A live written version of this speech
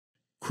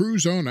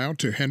Cruise on out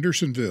to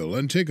Hendersonville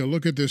and take a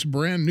look at this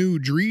brand new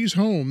Drees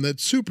home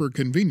that's super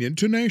convenient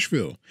to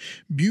Nashville.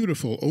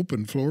 Beautiful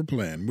open floor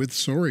plan with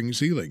soaring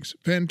ceilings,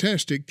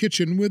 fantastic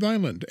kitchen with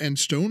island, and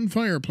stone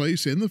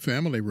fireplace in the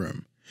family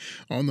room.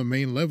 On the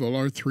main level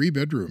are 3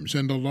 bedrooms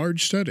and a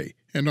large study,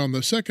 and on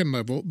the second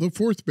level, the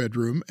 4th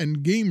bedroom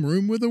and game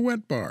room with a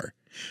wet bar.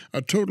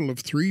 A total of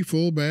 3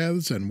 full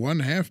baths and 1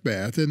 half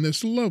bath in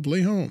this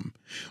lovely home.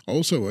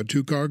 Also a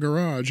 2-car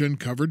garage and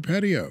covered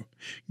patio.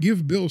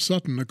 Give Bill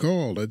Sutton a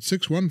call at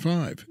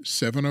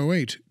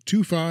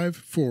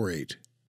 615-708-2548.